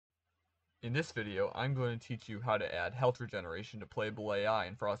In this video, I'm going to teach you how to add health regeneration to Playable AI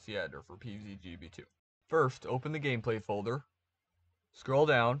in Frosty Editor for GW2. First, open the gameplay folder, scroll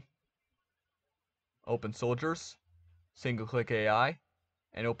down, open Soldiers, single-click AI,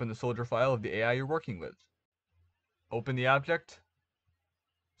 and open the soldier file of the AI you're working with. Open the object,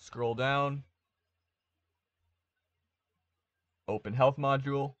 scroll down, open Health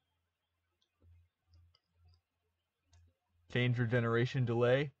module, change regeneration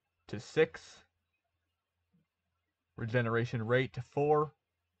delay to 6, regeneration rate to 4,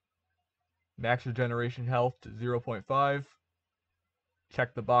 max regeneration health to 0.5,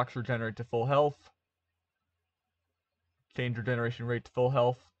 check the box regenerate to full health, change regeneration rate to full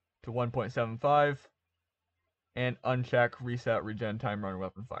health to 1.75, and uncheck reset regen time run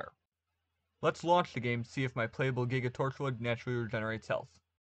weapon fire. Let's launch the game to see if my playable Giga Torchwood naturally regenerates health.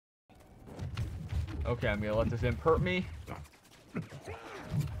 Okay, I'm gonna let this imp hurt me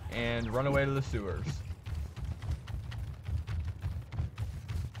and run away to the sewers.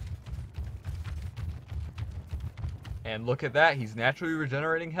 And look at that, he's naturally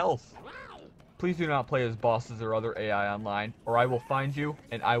regenerating health. Please do not play as bosses or other AI online, or I will find you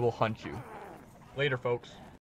and I will hunt you. Later, folks.